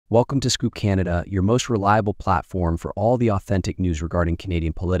Welcome to Scoop Canada, your most reliable platform for all the authentic news regarding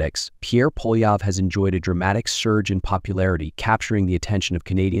Canadian politics. Pierre Poilievre has enjoyed a dramatic surge in popularity, capturing the attention of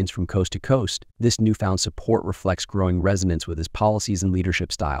Canadians from coast to coast. This newfound support reflects growing resonance with his policies and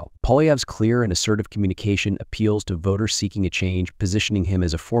leadership style. Poilievre's clear and assertive communication appeals to voters seeking a change, positioning him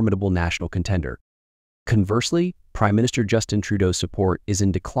as a formidable national contender. Conversely, Prime Minister Justin Trudeau's support is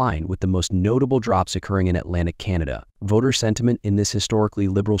in decline, with the most notable drops occurring in Atlantic Canada. Voter sentiment in this historically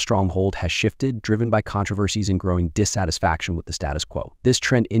liberal stronghold has shifted, driven by controversies and growing dissatisfaction with the status quo. This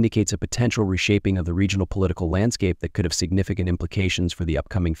trend indicates a potential reshaping of the regional political landscape that could have significant implications for the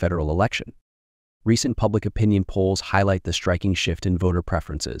upcoming federal election. Recent public opinion polls highlight the striking shift in voter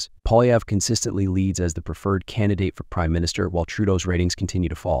preferences. Poilievre consistently leads as the preferred candidate for prime minister, while Trudeau's ratings continue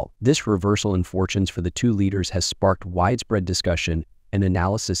to fall. This reversal in fortunes for the two leaders has sparked widespread discussion and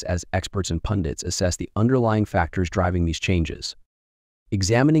analysis as experts and pundits assess the underlying factors driving these changes.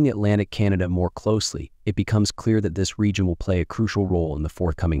 Examining Atlantic Canada more closely, it becomes clear that this region will play a crucial role in the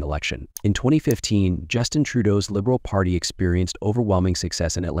forthcoming election. In 2015, Justin Trudeau's Liberal Party experienced overwhelming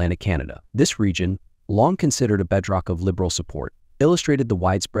success in Atlantic Canada. This region, long considered a bedrock of Liberal support, illustrated the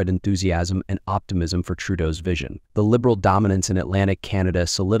widespread enthusiasm and optimism for Trudeau's vision. The Liberal dominance in Atlantic Canada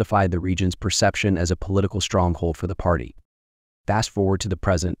solidified the region's perception as a political stronghold for the party. Fast forward to the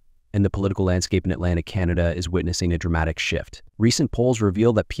present, and the political landscape in Atlantic Canada is witnessing a dramatic shift. Recent polls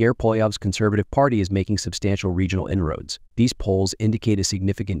reveal that Pierre Poilievre's Conservative Party is making substantial regional inroads. These polls indicate a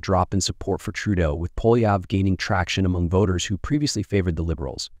significant drop in support for Trudeau, with Poilievre gaining traction among voters who previously favored the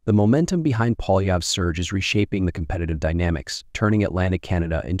Liberals. The momentum behind Poilievre's surge is reshaping the competitive dynamics, turning Atlantic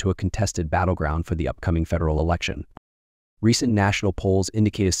Canada into a contested battleground for the upcoming federal election. Recent national polls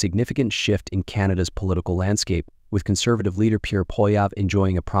indicate a significant shift in Canada's political landscape, with Conservative leader Pierre Poilievre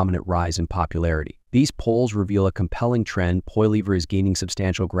enjoying a prominent rise in popularity. These polls reveal a compelling trend. Poilievre is gaining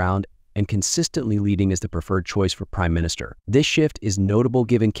substantial ground and consistently leading as the preferred choice for Prime Minister. This shift is notable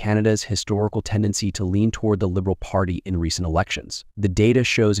given Canada's historical tendency to lean toward the Liberal Party in recent elections. The data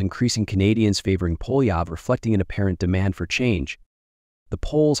shows increasing Canadians favoring Poilievre, reflecting an apparent demand for change. The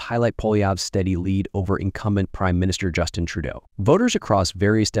polls highlight Poilievre's steady lead over incumbent Prime Minister Justin Trudeau. Voters across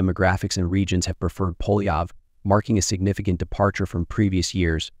various demographics and regions have preferred Poilievre, marking a significant departure from previous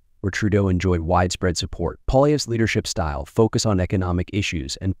years where Trudeau enjoyed widespread support. Poilievre's leadership style, focus on economic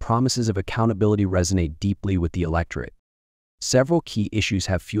issues, and promises of accountability resonate deeply with the electorate. Several key issues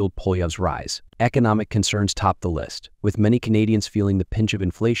have fueled Poilievre's rise. Economic concerns top the list, with many Canadians feeling the pinch of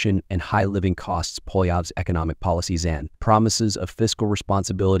inflation and high living costs. Poilievre's economic policies and promises of fiscal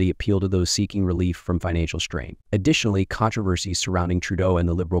responsibility appeal to those seeking relief from financial strain. Additionally, controversies surrounding Trudeau and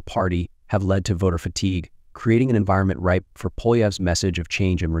the Liberal Party have led to voter fatigue, creating an environment ripe for Poilievre's message of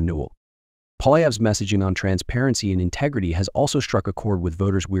change and renewal. Poilievre's messaging on transparency and integrity has also struck a chord with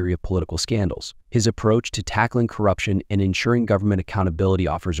voters weary of political scandals. His approach to tackling corruption and ensuring government accountability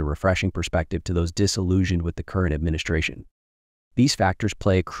offers a refreshing perspective to those disillusioned with the current administration. These factors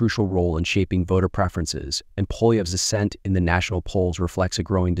play a crucial role in shaping voter preferences, and Poilievre's ascent in the national polls reflects a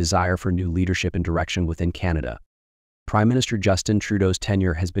growing desire for new leadership and direction within Canada. Prime Minister Justin Trudeau's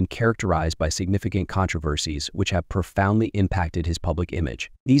tenure has been characterized by significant controversies which have profoundly impacted his public image.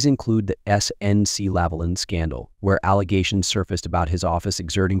 These include the SNC-Lavalin scandal, where allegations surfaced about his office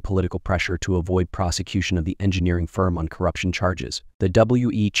exerting political pressure to avoid prosecution of the engineering firm on corruption charges. The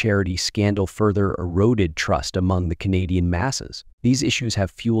WE Charity scandal further eroded trust among the Canadian masses. These issues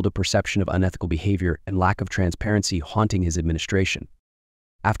have fueled a perception of unethical behavior and lack of transparency haunting his administration.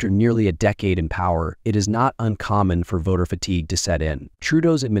 After nearly a decade in power, it is not uncommon for voter fatigue to set in.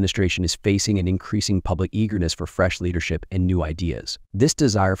 Trudeau's administration is facing an increasing public eagerness for fresh leadership and new ideas. This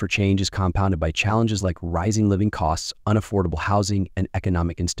desire for change is compounded by challenges like rising living costs, unaffordable housing, and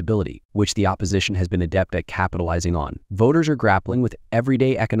economic instability, which the opposition has been adept at capitalizing on. Voters are grappling with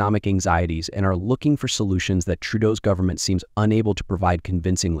everyday economic anxieties and are looking for solutions that Trudeau's government seems unable to provide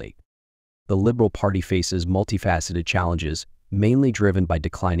convincingly. The Liberal Party faces multifaceted challenges, mainly driven by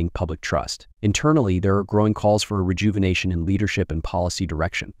declining public trust. Internally, there are growing calls for a rejuvenation in leadership and policy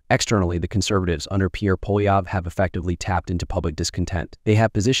direction. Externally, the Conservatives under Pierre Poilievre have effectively tapped into public discontent. They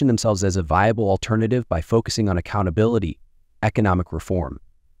have positioned themselves as a viable alternative by focusing on accountability, economic reform,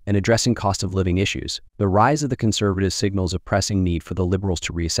 and addressing cost of living issues. The rise of the Conservatives signals a pressing need for the Liberals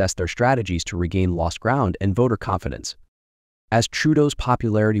to reassess their strategies to regain lost ground and voter confidence. As Trudeau's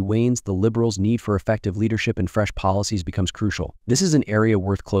popularity wanes, the Liberals' need for effective leadership and fresh policies becomes crucial. This is an area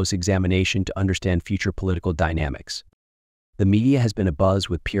worth close examination to understand future political dynamics. The media has been abuzz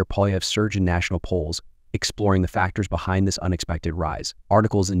with Pierre Poilievre's surge in national polls, exploring the factors behind this unexpected rise.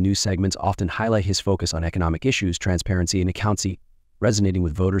 Articles and news segments often highlight his focus on economic issues, transparency, and resonating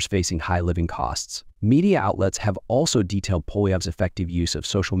with voters facing high living costs. Media outlets have also detailed Poilievre's effective use of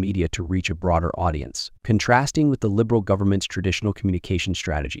social media to reach a broader audience, contrasting with the Liberal government's traditional communication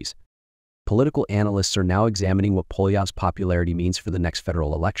strategies. Political analysts are now examining what Poilievre's popularity means for the next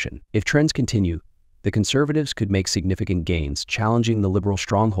federal election. If trends continue, the Conservatives could make significant gains, challenging the Liberal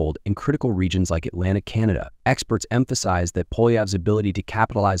stronghold in critical regions like Atlantic Canada. Experts emphasize that Poilievre's ability to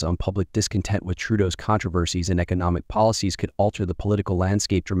capitalize on public discontent with Trudeau's controversies and economic policies could alter the political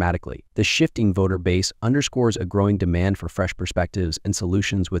landscape dramatically. The shifting voter base underscores a growing demand for fresh perspectives and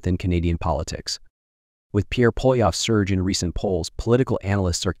solutions within Canadian politics. With Pierre Poilievre's surge in recent polls, political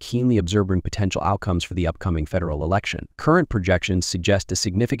analysts are keenly observing potential outcomes for the upcoming federal election. Current projections suggest a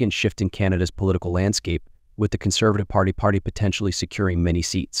significant shift in Canada's political landscape, with the Conservative Party potentially securing many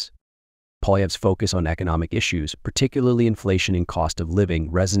seats. Poilievre's focus on economic issues, particularly inflation and cost of living,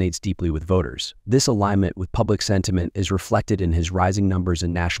 resonates deeply with voters. This alignment with public sentiment is reflected in his rising numbers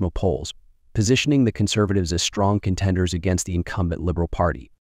in national polls, positioning the Conservatives as strong contenders against the incumbent Liberal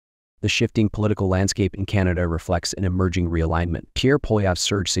Party. The shifting political landscape in Canada reflects an emerging realignment. Pierre Poilievre's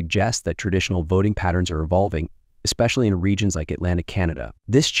surge suggests that traditional voting patterns are evolving, especially in regions like Atlantic Canada.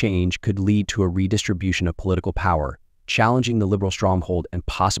 This change could lead to a redistribution of political power, challenging the Liberal stronghold and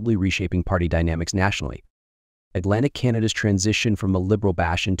possibly reshaping party dynamics nationally. Atlantic Canada's transition from a Liberal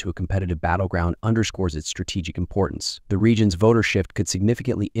bastion to a competitive battleground underscores its strategic importance. The region's voter shift could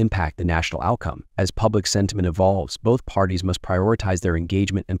significantly impact the national outcome. As public sentiment evolves, both parties must prioritize their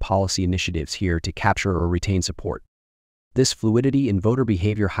engagement and policy initiatives here to capture or retain support. This fluidity in voter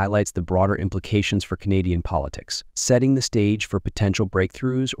behavior highlights the broader implications for Canadian politics, setting the stage for potential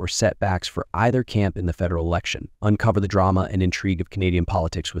breakthroughs or setbacks for either camp in the federal election. Uncover the drama and intrigue of Canadian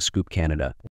politics with Scoop Canada.